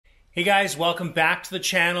Hey guys, welcome back to the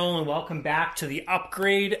channel and welcome back to the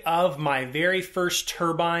upgrade of my very first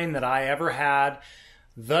turbine that I ever had,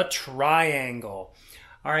 the Triangle.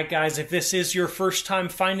 Alright guys, if this is your first time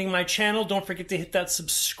finding my channel, don't forget to hit that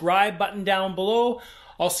subscribe button down below.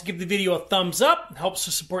 Also give the video a thumbs up, it helps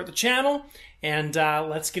to support the channel. And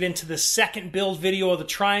let's get into the second build video of the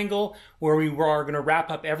Triangle where we are going to wrap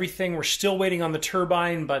up everything. We're still waiting on the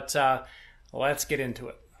turbine, but let's get into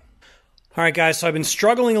it. All right, guys, so I've been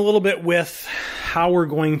struggling a little bit with how we're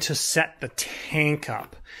going to set the tank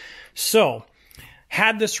up. So,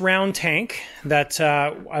 had this round tank that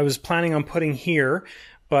I was planning on putting here,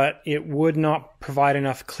 but it would not provide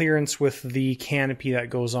enough clearance with the canopy that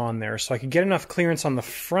goes on there. So I could get enough clearance on the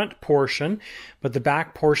front portion, but the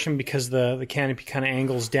back portion, because the canopy kind of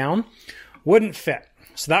angles down, wouldn't fit.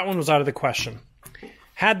 So that one was out of the question.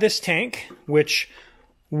 Had this tank, which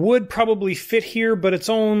would probably fit here, but it's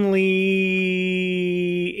only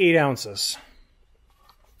 8 ounces.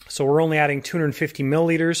 So we're only adding 250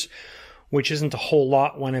 milliliters, which isn't a whole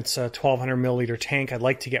lot when it's a 1200 milliliter tank. I'd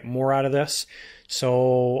like to get more out of this.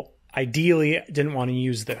 So ideally, I didn't want to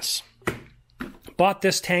use this. Bought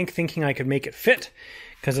this tank thinking I could make it fit,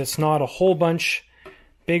 because it's not a whole bunch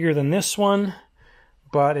bigger than this one,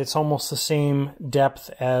 but it's almost the same depth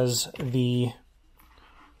as the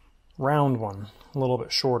round one. A little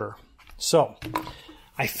bit shorter. So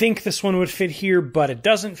I think this one would fit here, but it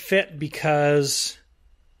doesn't fit because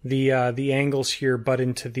the angles here butt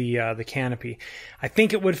into the canopy. I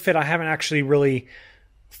think it would fit. I haven't actually really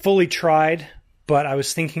fully tried, but I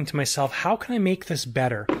was thinking to myself, how can I make this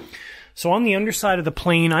better? So on the underside of the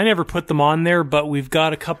plane, I never put them on there, but we've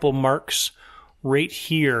got a couple marks right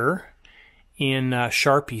here in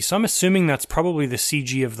Sharpie. So I'm assuming that's probably the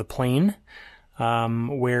CG of the plane,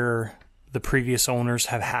 where the previous owners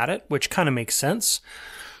have had it, which kind of makes sense.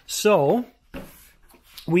 So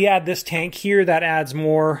we add this tank here that adds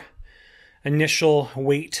more initial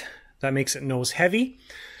weight that makes it nose heavy.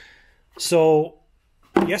 So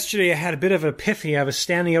yesterday I had a bit of an epiphany. I was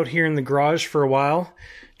standing out here in the garage for a while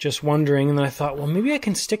just wondering, and then I thought, well, maybe I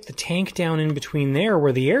can stick the tank down in between there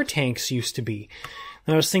where the air tanks used to be.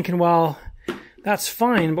 And I was thinking, well, that's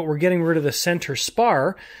fine, but we're getting rid of the center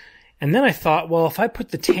spar. And then I thought, well, if I put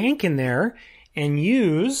the tank in there and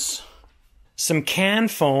use some can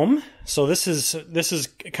foam, so this is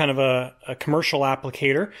kind of a commercial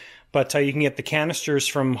applicator, but you can get the canisters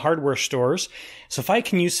from hardware stores. So if I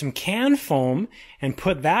can use some can foam and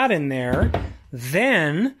put that in there,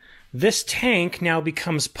 then this tank now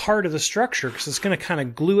becomes part of the structure because it's going to kind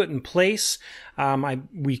of glue it in place.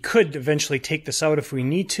 We could eventually take this out if we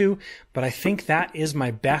need to, but I think that is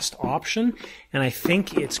my best option, and I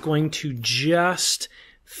think it's going to just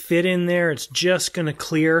fit in there. It's just going to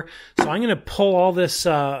clear. So I'm going to pull all this,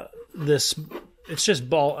 it's just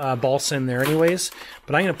balsa in there anyways,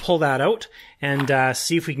 but I'm going to pull that out and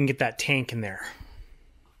see if we can get that tank in there.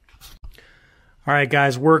 All right,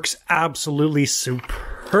 guys, works absolutely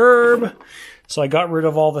superb. So I got rid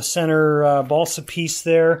of all the center balsa piece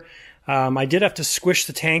there. I did have to squish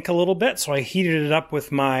the tank a little bit, so I heated it up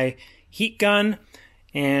with my heat gun,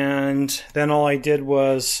 and then all I did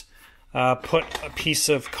was put a piece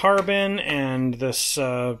of carbon and this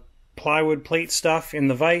plywood plate stuff in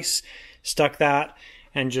the vise, stuck that,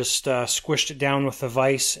 and just squished it down with the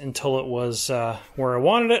vise until it was where I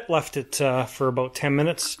wanted it, left it for about 10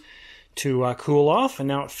 minutes to cool off, and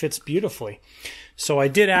now it fits beautifully. So I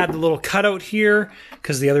did add the little cutout here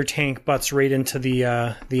because the other tank butts right into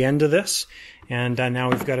the end of this, and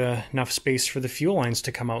now we've got enough space for the fuel lines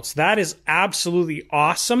to come out. So that is absolutely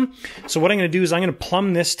awesome. So what I'm going to do is I'm going to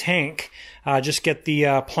plumb this tank, just get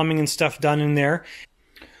the plumbing and stuff done in there.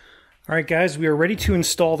 All right, guys, we are ready to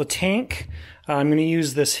install the tank. I'm going to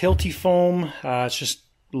use this Hilti foam. It's just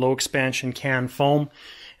low expansion can foam,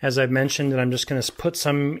 as I've mentioned, and I'm just going to put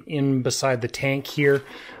some in beside the tank here.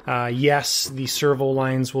 Yes, the servo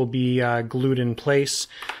lines will be glued in place.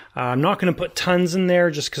 I'm not going to put tons in there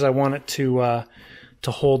just because I want it to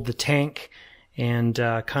hold the tank and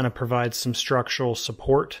kind of provide some structural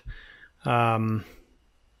support.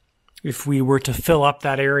 If we were to fill up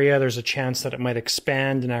that area, there's a chance that it might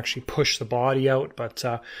expand and actually push the body out, but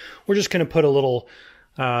we're just going to put a little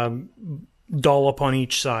dollop on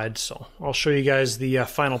each side. So I'll show you guys the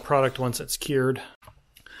final product once it's cured.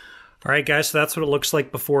 Alright guys, so that's what it looks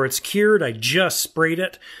like before it's cured. I just sprayed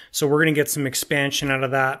it, so we're going to get some expansion out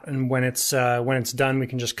of that, and when it's done we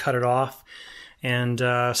can just cut it off. And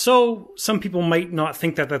so some people might not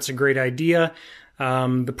think that that's a great idea.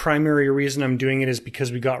 The primary reason I'm doing it is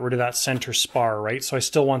because we got rid of that center spar, right? So I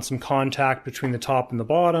still want some contact between the top and the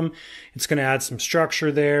bottom. It's going to add some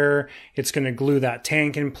structure there. It's going to glue that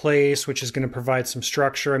tank in place, which is going to provide some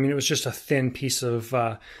structure. I mean, it was just a thin piece of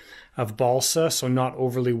balsa, so not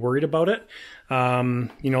overly worried about it.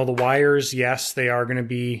 You know, the wires, yes, they are going to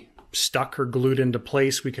be stuck or glued into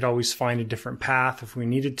place. We could always find a different path if we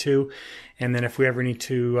needed to. And then if we ever need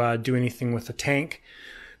to do anything with the tank,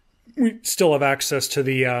 we still have access to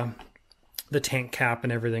the tank cap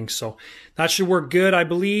and everything. So that should work good, I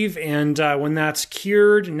believe. And when that's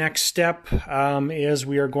cured, next step is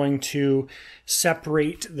we are going to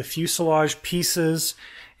separate the fuselage pieces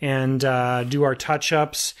and do our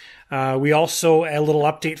touch-ups. We also, a little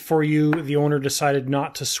update for you, the owner decided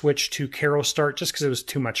not to switch to Caro Start just because it was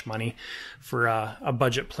too much money for a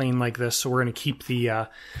budget plane like this. So we're going to keep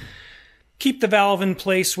the valve in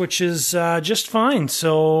place, which is just fine.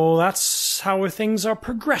 So that's how things are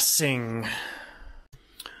progressing.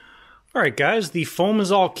 All right, guys, the foam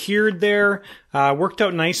is all cured there. Worked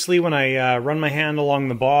out nicely when I run my hand along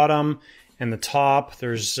the bottom and the top.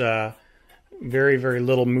 There's very, very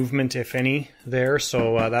little movement, if any, there.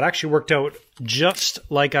 So that actually worked out just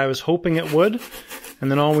like I was hoping it would.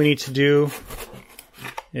 And then all we need to do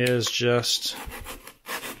is just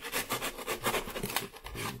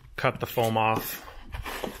cut the foam off,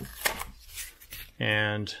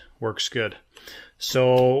 and works good.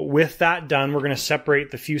 So with that done, we're going to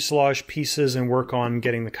separate the fuselage pieces and work on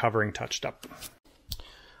getting the covering touched up.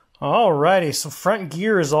 Alrighty, so front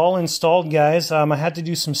gear is all installed, guys. I had to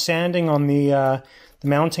do some sanding on the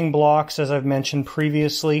mounting blocks, as I've mentioned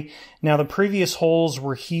previously. Now the previous holes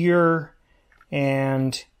were here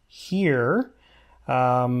and here,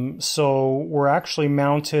 so we're actually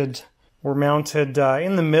mounted. We're mounted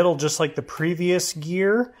in the middle, just like the previous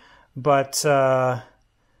gear, but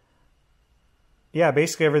yeah,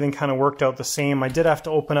 basically everything kind of worked out the same. I did have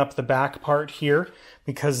to open up the back part here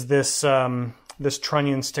because this this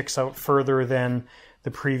trunnion sticks out further than the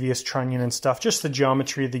previous trunnion and stuff. Just the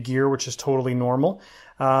geometry of the gear, which is totally normal.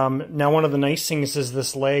 Now, one of the nice things is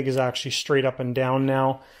this leg is actually straight up and down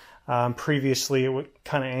now. Previously, it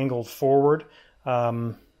kind of angled forward.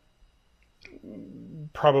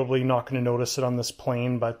 Probably not going to notice it on this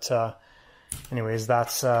plane, but anyways,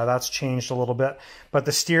 that's changed a little bit. But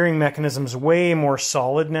the steering mechanism is way more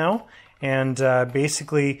solid now, and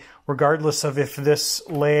basically, regardless of if this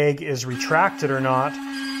leg is retracted or not,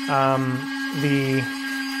 the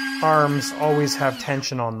arms always have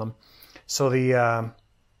tension on them. So the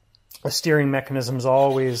steering mechanism's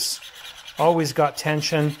always got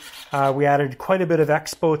tension. We added quite a bit of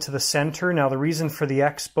expo to the center. Now, the reason for the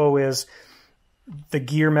expo is the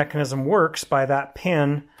gear mechanism works by that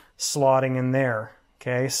pin slotting in there.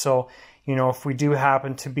 Okay, so you know, if we do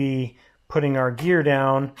happen to be putting our gear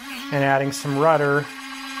down and adding some rudder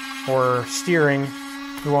or steering,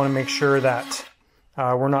 we want to make sure that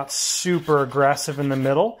we're not super aggressive in the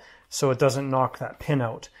middle so it doesn't knock that pin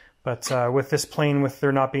out. But with this plane, with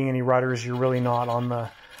there not being any rudders, you're really not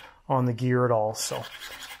on the gear at all, so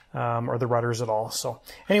or the rudders at all. So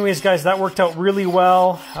anyways, guys, that worked out really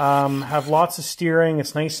well. Have lots of steering.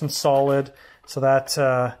 It's nice and solid, so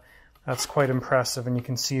that's quite impressive. And you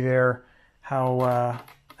can see there how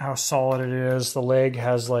solid it is. The leg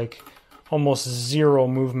has like almost zero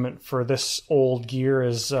movement for this old gear.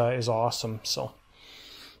 Is awesome. So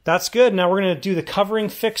that's good. Now we're going to do the covering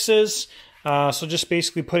fixes. So just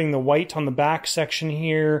basically putting the white on the back section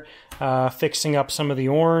here, fixing up some of the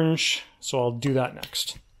orange. So I'll do that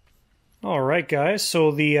next. Alright, guys,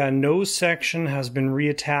 so the nose section has been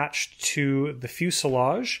reattached to the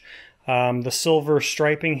fuselage. The silver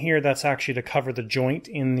striping here, that's actually to cover the joint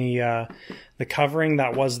in the covering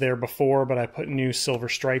that was there before, but I put new silver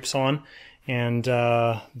stripes on. And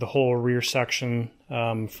the whole rear section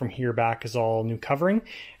from here back is all new covering.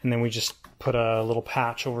 And then we just put a little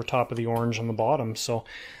patch over top of the orange on the bottom. So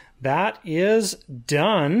that is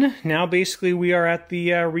done. Now basically we are at the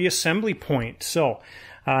reassembly point. So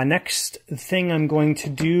next thing I'm going to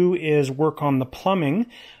do is work on the plumbing.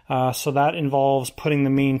 So that involves putting the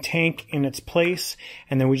main tank in its place,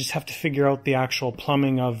 and then we just have to figure out the actual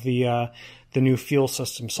plumbing of the new fuel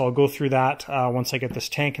system. So I'll go through that once I get this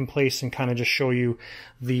tank in place and kind of just show you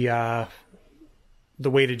the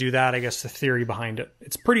way to do that, I guess the theory behind it.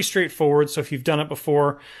 It's pretty straightforward, so if you've done it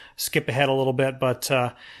before, skip ahead a little bit, but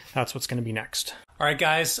that's what's going to be next. All right,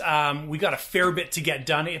 guys, we got a fair bit to get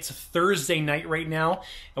done. It's a Thursday night right now,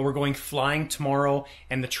 and we're going flying tomorrow,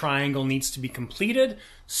 and the triangle needs to be completed.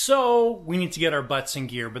 So we need to get our butts in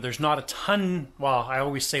gear, but there's not a ton, well, I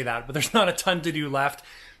always say that, but there's not a ton to do left.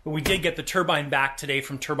 But we did get the turbine back today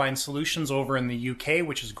from Turbine Solutions over in the UK,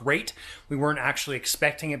 which is great. We weren't actually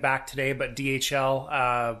expecting it back today, but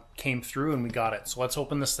DHL came through and we got it. So let's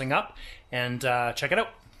open this thing up and check it out.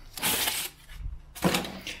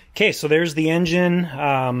 Okay, so there's the engine.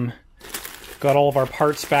 Got all of our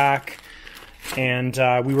parts back. And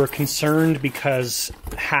we were concerned because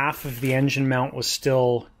half of the engine mount was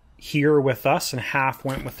still here with us and half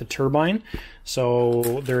went with the turbine.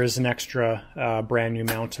 So there is an extra brand new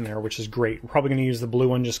mount in there, which is great. We're probably going to use the blue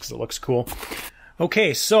one just because it looks cool.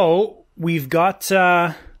 Okay, so we've got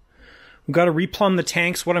to replumb the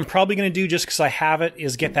tanks. What I'm probably going to do, just because I have it,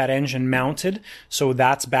 is get that engine mounted so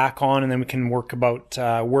that's back on, and then we can work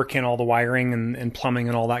in all the wiring and plumbing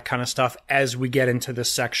and all that kind of stuff as we get into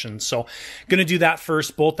this section. So going to do that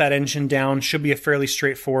first, bolt that engine down. Should be a fairly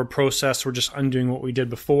straightforward process. We're just undoing what we did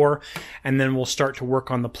before, and then we'll start to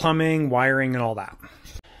work on the plumbing, wiring, and all that.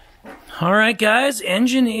 All right, guys,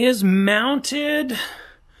 engine is mounted.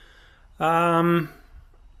 So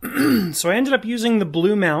I ended up using the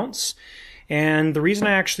blue mounts, and the reason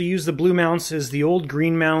I actually use the blue mounts is the old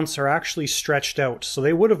green mounts are actually stretched out. So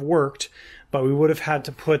they would have worked, but we would have had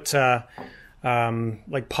to put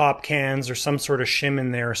like pop cans or some sort of shim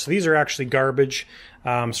in there. So these are actually garbage.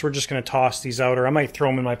 So we're just going to toss these out, or I might throw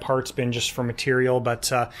them in my parts bin just for material,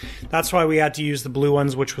 but that's why we had to use the blue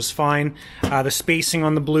ones, which was fine. The spacing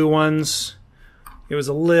on the blue ones, it was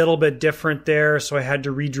a little bit different there, so I had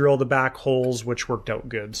to re-drill the back holes, which worked out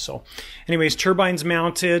good. So anyways, turbine's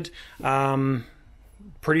mounted.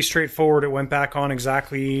 Pretty straightforward. It went back on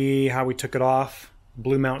exactly how we took it off.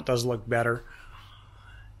 Blue mount does look better.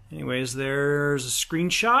 Anyways, there's a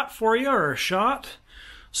screenshot for you, or a shot.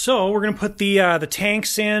 So we're going to put the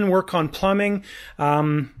tanks in, work on plumbing.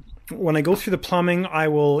 When I go through the plumbing, I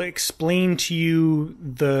will explain to you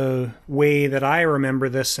the way that I remember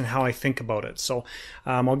this and how I think about it. So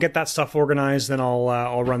I'll get that stuff organized, then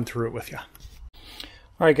I'll run through it with you.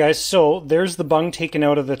 All right, guys, so there's the bung taken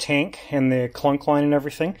out of the tank and the clunk line and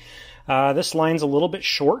everything. This line's a little bit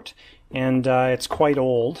short, and it's quite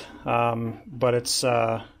old, but it's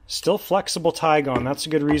still flexible Tygon. That's a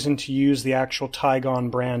good reason to use the actual Tygon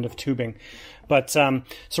brand of tubing. But so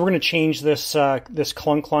we're going to change this this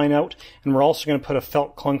clunk line out, and we're also going to put a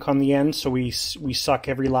felt clunk on the end so we suck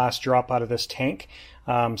every last drop out of this tank.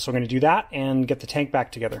 So we're going to do that and get the tank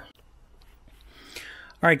back together.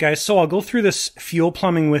 All right, guys, so I'll go through this fuel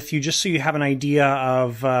plumbing with you just so you have an idea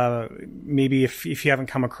of maybe if you haven't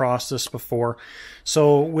come across this before.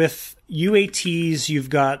 So with UATs, you've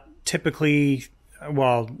got typically,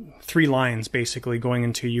 well, 3 lines basically going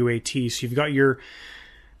into UAT. So you've got your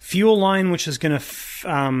fuel line, which is going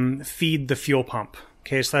to feed the fuel pump.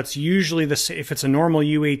 Okay, so that's usually if it's a normal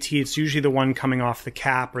UAT, it's usually the one coming off the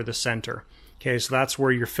cap or the center. Okay, so that's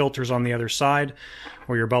where your filter's on the other side,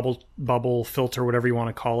 or your bubble filter, whatever you want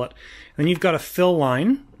to call it. And then you've got a fill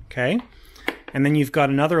line, okay? And then you've got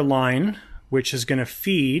another line which is going to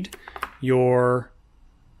feed your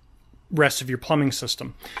rest of your plumbing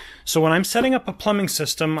system. So when I'm setting up a plumbing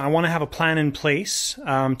system, I want to have a plan in place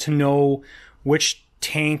to know which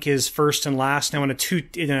tank is first and last. Now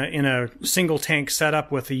in a single tank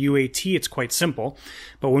setup with a UAT, it's quite simple.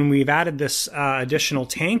 But when we've added this additional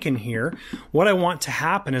tank in here, what I want to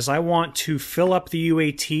happen is I want to fill up the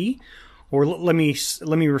UAT, or let me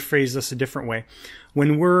rephrase this a different way.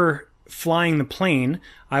 When we're flying the plane,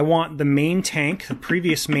 I want the main tank, the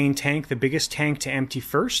previous main tank, the biggest tank, to empty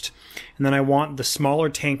first, and then I want the smaller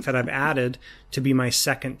tank that I've added to be my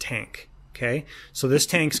second tank. Okay, so this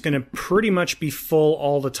tank's going to pretty much be full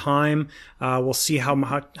all the time. We'll see how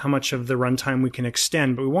much of the runtime we can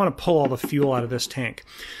extend, but we want to pull all the fuel out of this tank.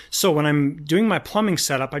 So when I'm doing my plumbing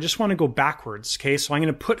setup, I just want to go backwards. Okay, so I'm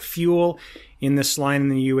going to put fuel in this line in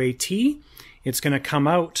the UAT. It's going to come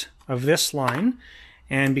out of this line,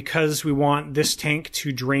 and because we want this tank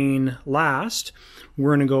to drain last,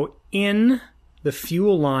 we're going to go in the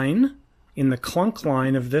fuel line, in the clunk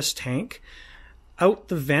line of this tank, out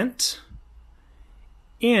the vent,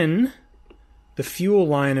 in the fuel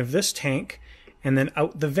line of this tank, and then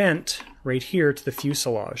out the vent right here to the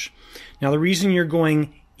fuselage. Now the reason you're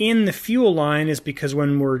going in the fuel line is because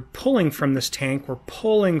when we're pulling from this tank, we're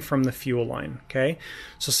pulling from the fuel line, okay?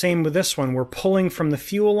 So same with this one, we're pulling from the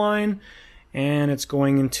fuel line and it's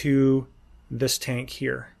going into this tank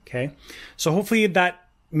here, okay? So hopefully that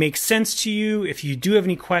makes sense to you. If you do have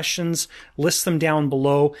any questions, list them down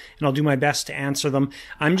below and I'll do my best to answer them.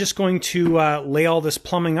 I'm just going to lay all this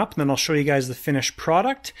plumbing up, and then I'll show you guys the finished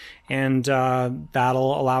product, and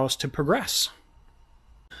that'll allow us to progress.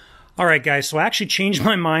 All right, guys, so I actually changed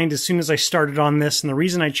my mind as soon as I started on this, and the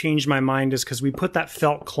reason I changed my mind is because we put that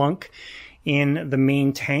felt clunk in the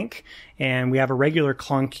main tank, and we have a regular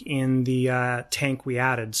clunk in the tank we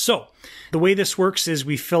added. So the way this works is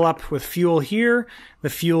we fill up with fuel here. The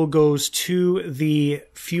fuel goes to the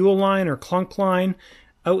fuel line or clunk line,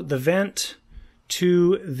 out the vent,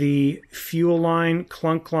 to the fuel line,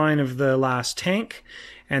 clunk line of the last tank,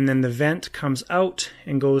 and then the vent comes out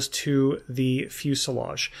and goes to the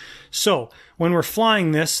fuselage. So when we're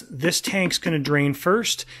flying this tank's going to drain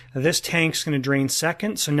first, this tank's going to drain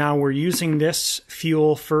second. So now we're using this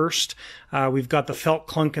fuel first. We've got the felt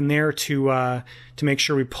clunk in there to make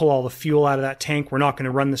sure we pull all the fuel out of that tank. We're not going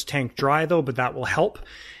to run this tank dry though, but that will help.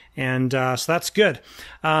 And so that's good.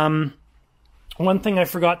 One thing I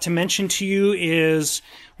forgot to mention to you is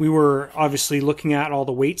we were obviously looking at all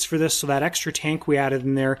the weights for this. So that extra tank we added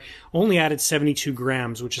in there only added 72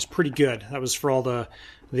 grams, which is pretty good. That was for all the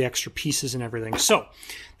extra pieces and everything. So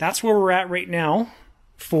that's where we're at right now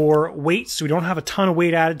for weight. So we don't have a ton of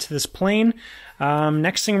weight added to this plane.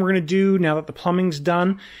 Next thing we're going to do now that the plumbing's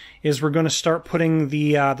done is we're going to start putting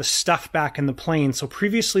the stuff back in the plane. So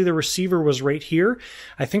previously the receiver was right here.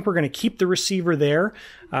 I think we're going to keep the receiver there.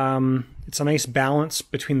 It's a nice balance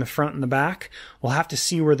between the front and the back. We'll have to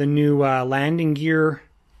see where the new landing gear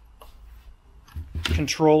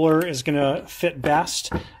controller is going to fit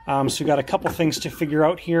best. So we've got a couple things to figure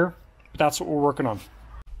out here, but that's what we're working on.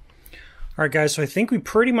 All right, guys, so I think we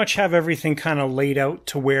pretty much have everything kind of laid out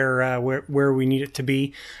to where we need it to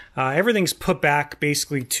be. Everything's put back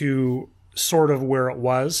basically to sort of where it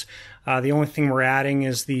was. The only thing we're adding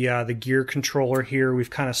is the gear controller here. We've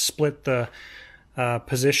kind of split the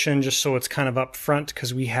position just so it's kind of up front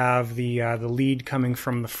because we have the lead coming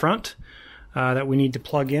from the front that we need to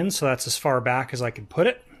plug in. So that's as far back as I can put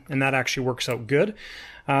it, and that actually works out good.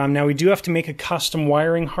 Now we do have to make a custom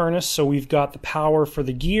wiring harness, so we've got the power for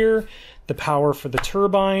the gear, the power for the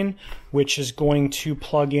turbine, which is going to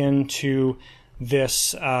plug into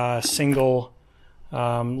this single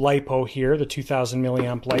LiPo here, the 2000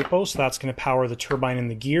 milliamp LiPo, so that's going to power the turbine and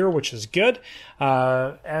the gear, which is good.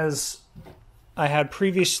 As I had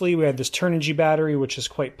previously, we had this Turnigy battery, which is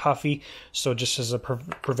quite puffy, so just as a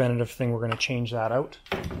preventative thing, we're going to change that out.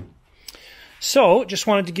 So, just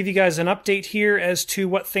wanted to give you guys an update here as to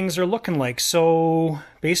what things are looking like. So,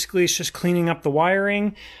 basically it's just cleaning up the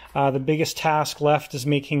wiring. The biggest task left is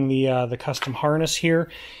making the custom harness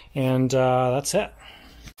here, and that's it.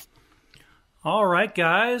 Alright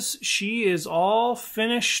guys, she is all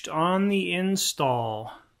finished on the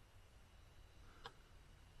install.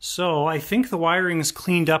 So, I think the wiring is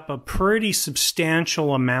cleaned up a pretty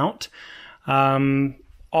substantial amount.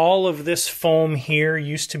 All of this foam here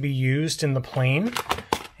used to be used in the plane,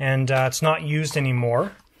 and it's not used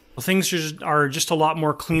anymore. Things are just a lot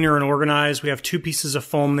more cleaner and organized. We have two pieces of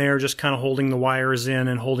foam there just kind of holding the wires in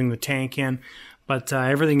and holding the tank in, but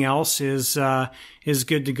everything else is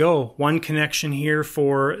good to go. One connection here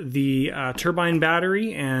for the turbine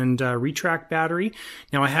battery and retract battery.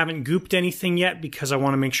 Now I haven't gooped anything yet because I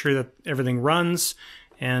want to make sure that everything runs,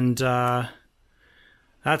 and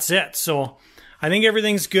that's it. So I think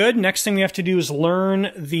everything's good. Next thing we have to do is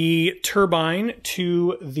learn the turbine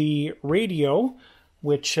to the radio,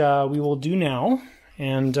 which we will do now.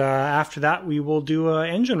 And after that, we will do an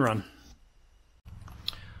engine run.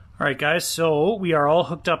 All right, guys, so we are all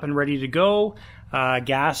hooked up and ready to go.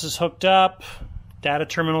 Gas is hooked up. Data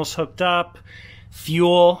terminal's hooked up.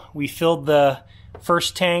 Fuel, we filled the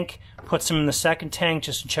first tank, put some in the second tank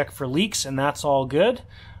just to check for leaks, and that's all good.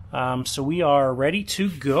 So we are ready to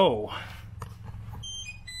go.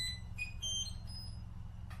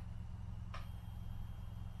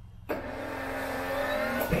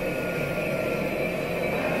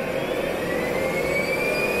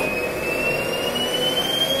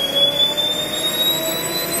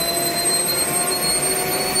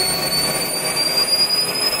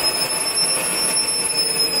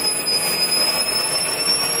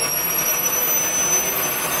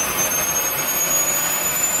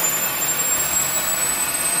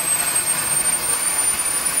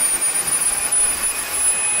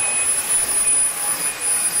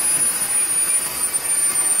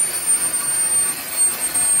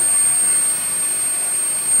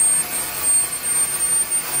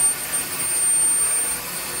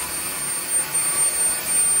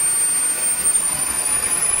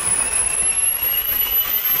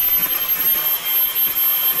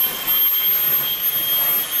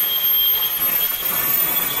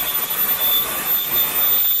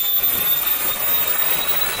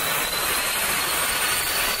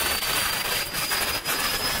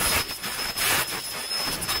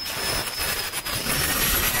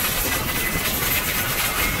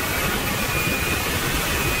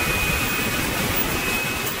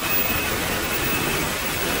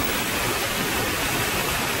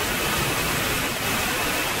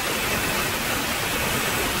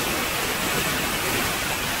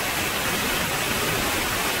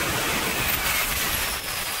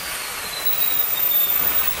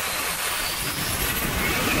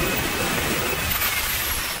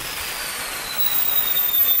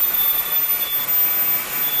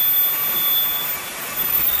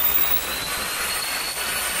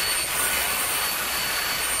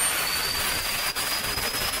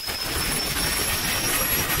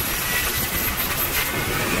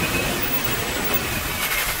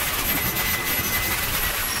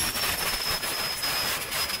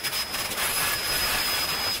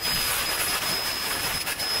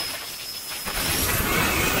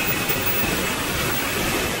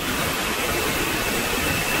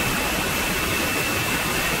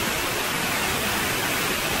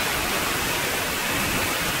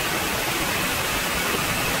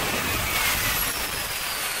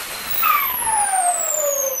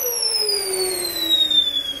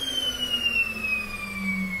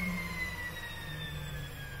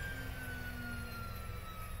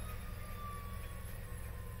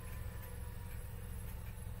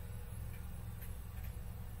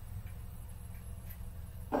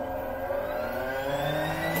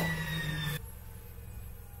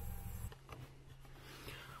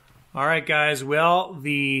 All right, guys, well,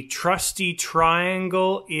 the trusty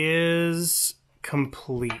triangle is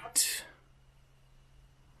complete.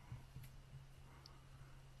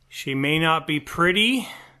 She may not be pretty.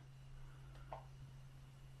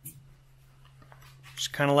 She's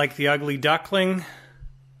kind of like the ugly duckling,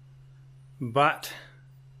 but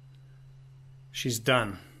she's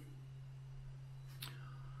done.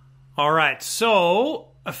 All right,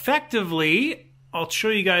 so effectively, I'll show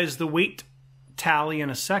you guys the weight tally in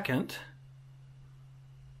a second.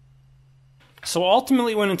 So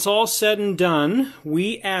ultimately, when it's all said and done,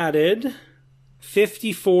 we added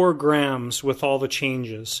 54 grams with all the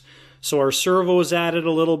changes. So our servos added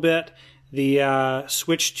a little bit. The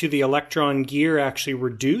switch to the Electron gear actually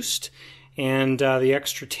reduced, and the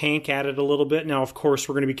extra tank added a little bit. Now, of course,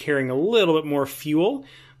 we're going to be carrying a little bit more fuel,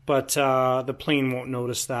 but the plane won't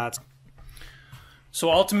notice that. So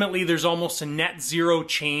ultimately, there's almost a net zero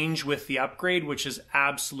change with the upgrade, which is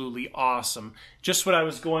absolutely awesome. Just what I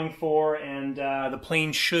was going for, and the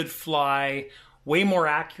plane should fly way more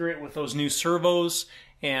accurate with those new servos,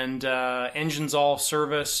 and engine's all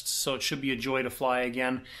serviced, so it should be a joy to fly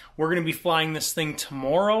again. We're going to be flying this thing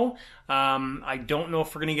tomorrow. I don't know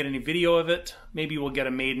if we're going to get any video of it. Maybe we'll get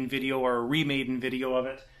a maiden video or a remaiden video of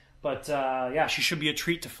it. But yeah, she should be a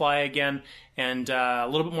treat to fly again, and a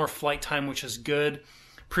little bit more flight time, which is good.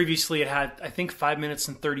 Previously, it had, I think, 5 minutes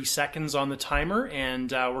and 30 seconds on the timer,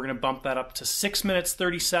 and we're going to bump that up to 6 minutes,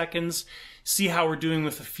 30 seconds, see how we're doing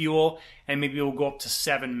with the fuel, and maybe we'll go up to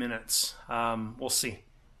 7 minutes. We'll see.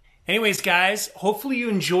 Anyways, guys, hopefully you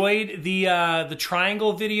enjoyed the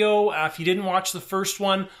triangle video. If you didn't watch the first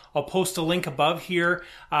one, I'll post a link above here.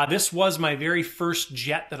 This was my very first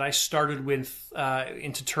jet that I started with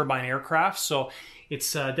into turbine aircraft, so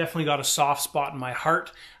it's definitely got a soft spot in my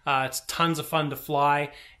heart. It's tons of fun to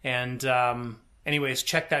fly, and anyways,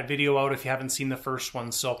 check that video out if you haven't seen the first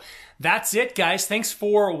one. So that's it, guys. Thanks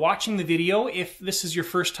for watching the video. If this is your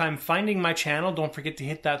first time finding my channel, don't forget to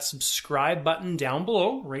hit that subscribe button down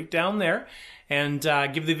below, right down there, and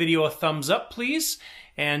give the video a thumbs up, please.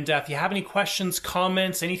 And if you have any questions,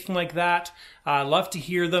 comments, anything like that, I'd love to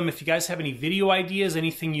hear them. If you guys have any video ideas,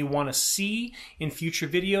 anything you want to see in future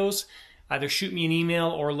videos, either shoot me an email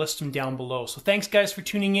or list them down below. So thanks, guys, for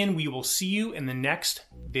tuning in. We will see you in the next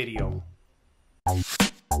video.